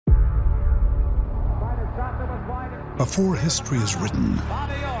Before history is written,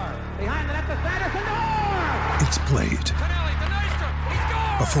 it's played.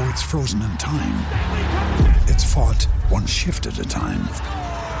 Before it's frozen in time, it's fought one shift at a time.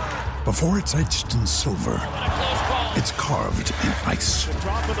 Before it's etched in silver, it's carved in ice.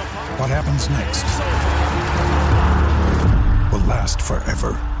 What happens next will last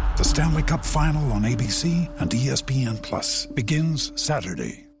forever. The Stanley Cup Final on ABC and ESPN Plus begins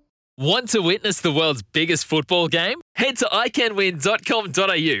Saturday. Want to witness the world's biggest football game? Head to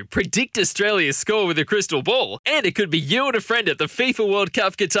iCanWin.com.au, predict Australia's score with a crystal ball, and it could be you and a friend at the FIFA World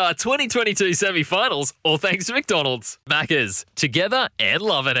Cup Qatar 2022 semi-finals, all thanks to McDonald's. Maccas, together and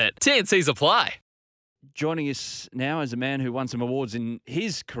loving it. TNCs apply. Joining us now is a man who won some awards in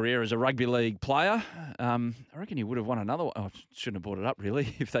his career as a rugby league player. I reckon he would have won another one. Oh, shouldn't have brought it up,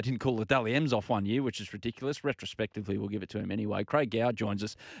 really, if they didn't call the Dally M's off one year, which is ridiculous. Retrospectively, we'll give it to him anyway. Craig Gower joins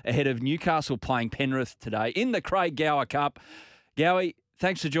us ahead of Newcastle playing Penrith today in the Craig Gower Cup. Gowie,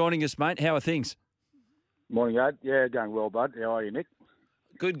 thanks for joining us, mate. How are things? Morning, Ed. Yeah, going well, bud. How are you, Nick?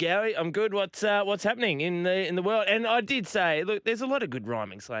 Good, Gowie. I'm good. What's happening in the world? And I did say, look, there's a lot of good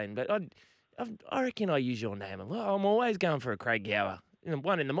rhyming, Slane, but I reckon I use your name a lot. I'm always going for a Craig Gower.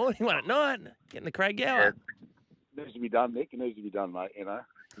 One in the morning, one at night, getting the Craig Gower. Yeah, it needs to be done, Nick. It needs to be done, mate. You know,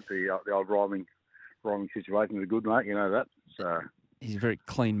 the old rhyming situations are good, mate. You know that. So he's a very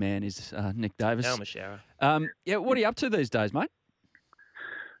clean man, is Nick Davis. Elmer shower. Yeah, what are you up to these days, mate?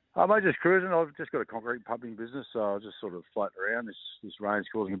 I'm just cruising. I've just got a concrete pumping business, so I just sort of float around. This rain's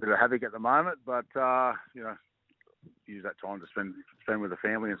causing a bit of havoc at the moment, but you know, use that time to spend with the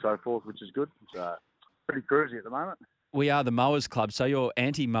family and so forth, which is good. It's pretty cruisy at the moment. We are the Mowers Club, so you're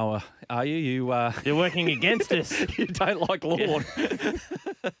anti-mower, are you? You're working against us. You don't like lawn.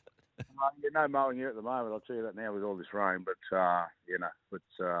 No mowing here at the moment. I'll tell you that now with all this rain. But you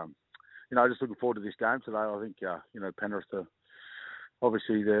know, just looking forward to this game today. I think you know, Penrith are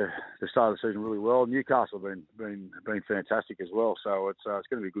obviously the start of the season really well. Newcastle have been fantastic as well. So it's going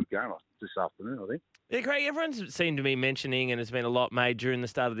to be a good game this afternoon, I think. Yeah, Craig, everyone's seemed to be mentioning, and there's been a lot made during the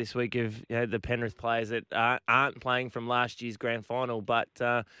start of this week of the Penrith players that aren't playing from last year's grand final, but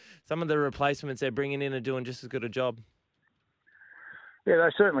some of the replacements they're bringing in are doing just as good a job. Yeah, they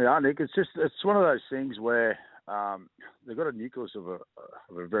certainly are, Nick. It's one of those things where they've got a nucleus of a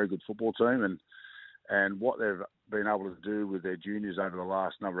very good football team, and what they've been able to do with their juniors over the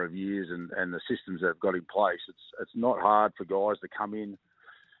last number of years and the systems they've got in place, it's not hard for guys to come in,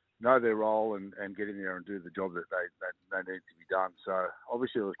 know their role and get in there and do the job that they need to be done. So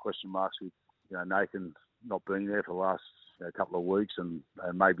obviously there was question marks with Nathan not being there for the last couple of weeks and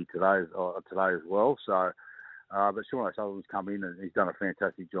maybe today as well. So but Sean O'Sullivan's come in and he's done a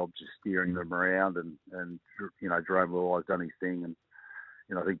fantastic job just steering them around and Jerome Luai's done his thing, and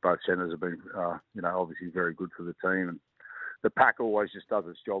I think both centres have been obviously very good for the team, and the pack always just does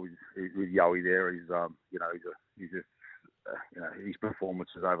its job with Yowie there. His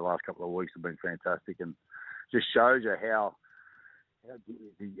performances over the last couple of weeks have been fantastic, and just shows you how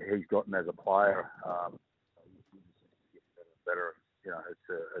he's gotten as a player. Better.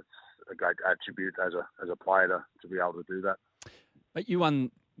 It's a great attribute as a player to be able to do that. But you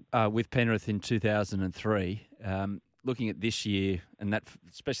won with Penrith in 2003. Looking at this year, and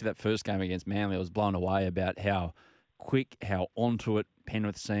especially that first game against Manly, I was blown away about how quick, how onto it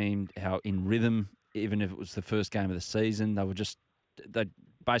Penrith seemed, how in rhythm, even if it was the first game of the season. They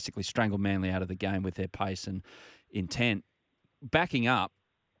basically strangled Manly out of the game with their pace and intent. Backing up,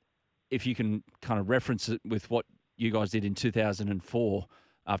 if you can kind of reference it with what you guys did in 2004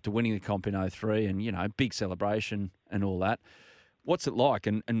 after winning the comp in 2003 and, big celebration and all that. What's it like,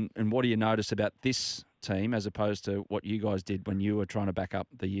 and what do you notice about this team as opposed to what you guys did when you were trying to back up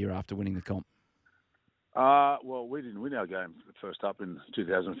the year after winning the comp? Well, we didn't win our game first up in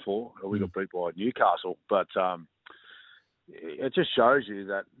 2004. We got beat by Newcastle, but it just shows you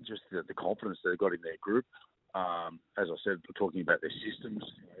that just the confidence they've got in their group. As I said, talking about their systems,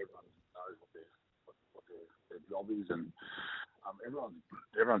 everyone knows what their job is, and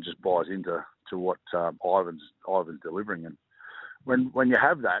everyone just buys into what Ivan's delivering. And when you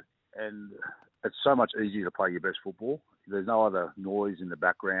have that, and it's so much easier to play your best football. There's no other noise in the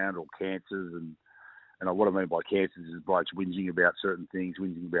background or cancers, and what I mean by cancers is blokes whinging about certain things,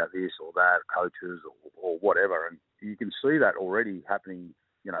 whinging about this or that, coaches or whatever, and you can see that already happening,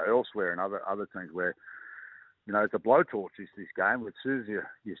 elsewhere in other teams where, it's a blowtorch this game. As soon as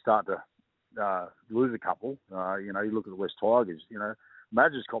you start to lose a couple, you look at the West Tigers,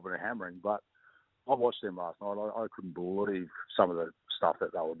 Madge's copping a hammering, but I watched them last night. I couldn't believe some of the stuff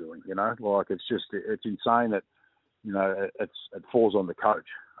that they were doing. It's insane that it falls on the coach.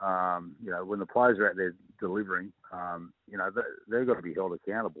 When the players are out there delivering, they've got to be held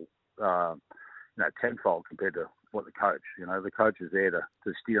accountable, tenfold compared to what the coach. The coach is there to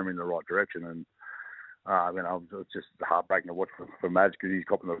steer them in the right direction. And, it's just heartbreaking to watch for Madge because he's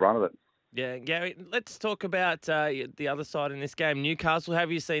copping the run of it. Yeah, Gary, let's talk about the other side in this game. Newcastle,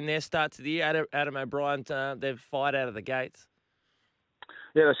 have you seen their start to the year? Adam O'Brien, they've fired out of the gates.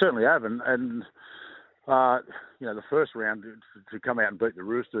 Yeah, they certainly have. And the first round to come out and beat the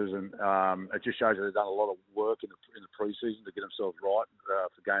Roosters, and it just shows that they've done a lot of work in the pre-season to get themselves right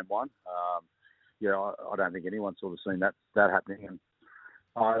for game one. I don't think anyone's sort of seen that happening. And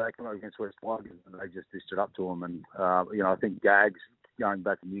they came up against West Tigers and they just dished it up to them. And I think Gags, going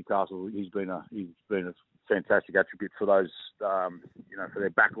back to Newcastle, he's been a fantastic attribute for those for their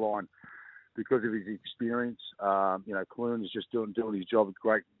back line because of his experience. Clune is just doing his job,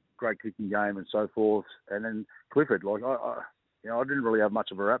 great kicking game and so forth. And then Clifford, I didn't really have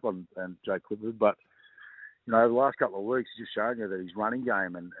much of a rap on Jay Clifford, but the last couple of weeks he's just showing you that his running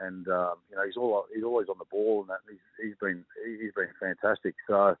game and he's always on the ball, and that he's been fantastic.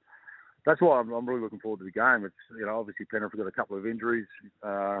 So that's why I'm really looking forward to the game. It's obviously Penrith have got a couple of injuries.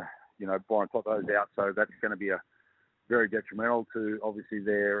 Brian Toto's out, so that's going to be a very detrimental to obviously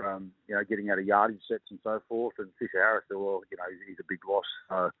their getting out of yardage sets and so forth. And Fisher Harris, he's a big loss.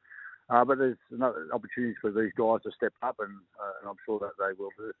 So, but there's another opportunities for these guys to step up, and I'm sure that they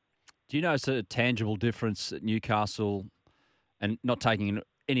will do. Do you notice a tangible difference at Newcastle, and not taking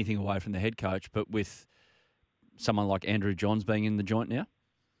anything away from the head coach, but with someone like Andrew Johns being in the joint now?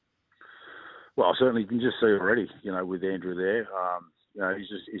 Well, certainly you can just see already, with Andrew there.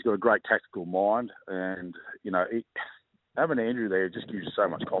 He's got a great tactical mind, and having Andrew there just gives you so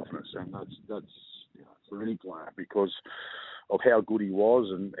much confidence, and that's for any player because of how good he was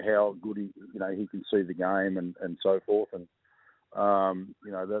and how good he can see the game and so forth. And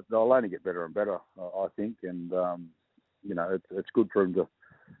they'll only get better and better, I think. And it's good for him to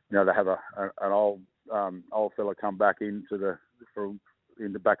to have an old fella come back into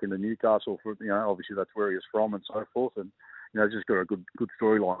Newcastle for obviously that's where he is from and so forth, and just got a good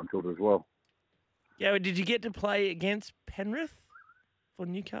storyline to it as well. Yeah, did you get to play against Penrith for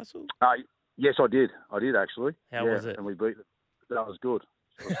Newcastle? Yes, I did. I did actually. How was it? And we beat it. That was good.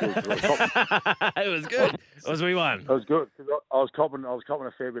 It was good. It was we won. It was good. I was copping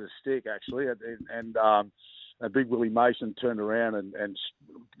a fair bit of stick actually, and a big Willie Mason turned around and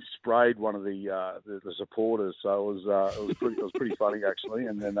sprayed one of the supporters. So it was pretty funny actually.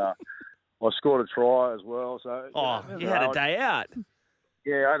 And then I scored a try as well. So you had a day out.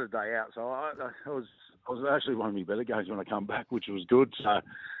 Yeah, I had a day out. So I was actually one of my better games when I come back, which was good. So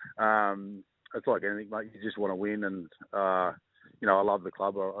it's like anything, mate. You just want to win, and I love the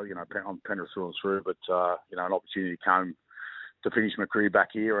club. I'm Penrith through and through, but an opportunity came to finish my career back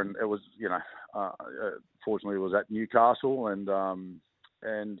here, and it was, fortunately, it was at Newcastle, and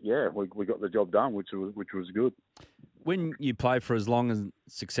we got the job done, which was good. When you play for as long and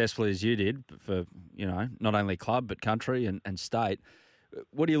successfully as you did, for not only club but country and state,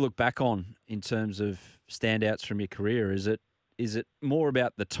 what do you look back on in terms of standouts from your career? Is it more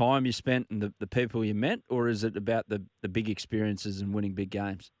about the time you spent and the people you met, or is it about the big experiences and winning big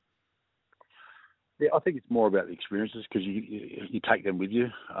games? Yeah, I think it's more about the experiences because you take them with you.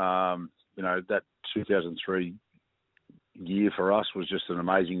 That 2003 year for us was just an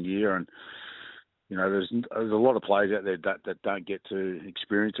amazing year, and there's a lot of players out there that don't get to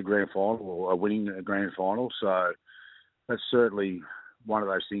experience a grand final or winning a grand final. So that's certainly one of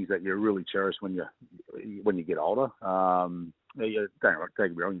those things that you really cherish when you get older. Don't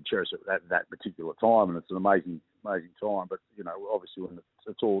get me wrong, you cherish it at that particular time, and it's an amazing time. But obviously when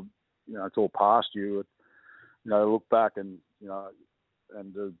it's all it's all past you. Look back and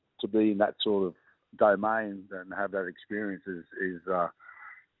to be in that sort of domain and have that experience is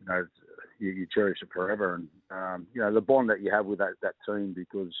you cherish it forever. And the bond that you have with that team,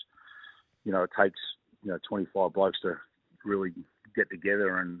 because it takes 25 blokes to really get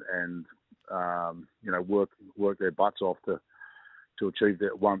together and work their butts off to achieve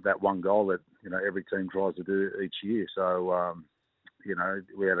that one goal that every team tries to do each year. So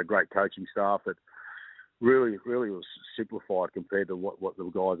we had a great coaching staff that really was simplified compared to what the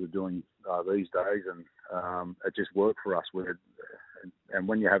guys are doing these days, and it just worked for us. And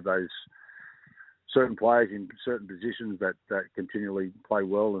when you have those certain players in certain positions that continually play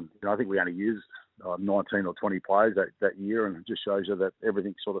well, and I think we only used 19 or 20 players that year, and it just shows you that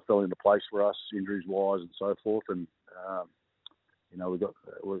everything sort of fell into place for us, injuries wise and so forth. And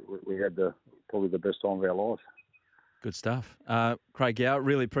we had probably the best time of our lives. Good stuff. Craig Gower,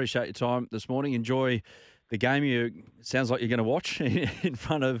 really appreciate your time this morning. Enjoy the game sounds like you're going to watch in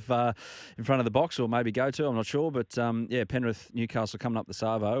front of the box, or maybe go to. I'm not sure, but Penrith, Newcastle coming up the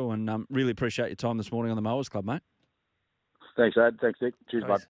Savo, and really appreciate your time this morning on the Mowers Club, mate. Thanks, Ad. Thanks, Nick. Cheers, bud.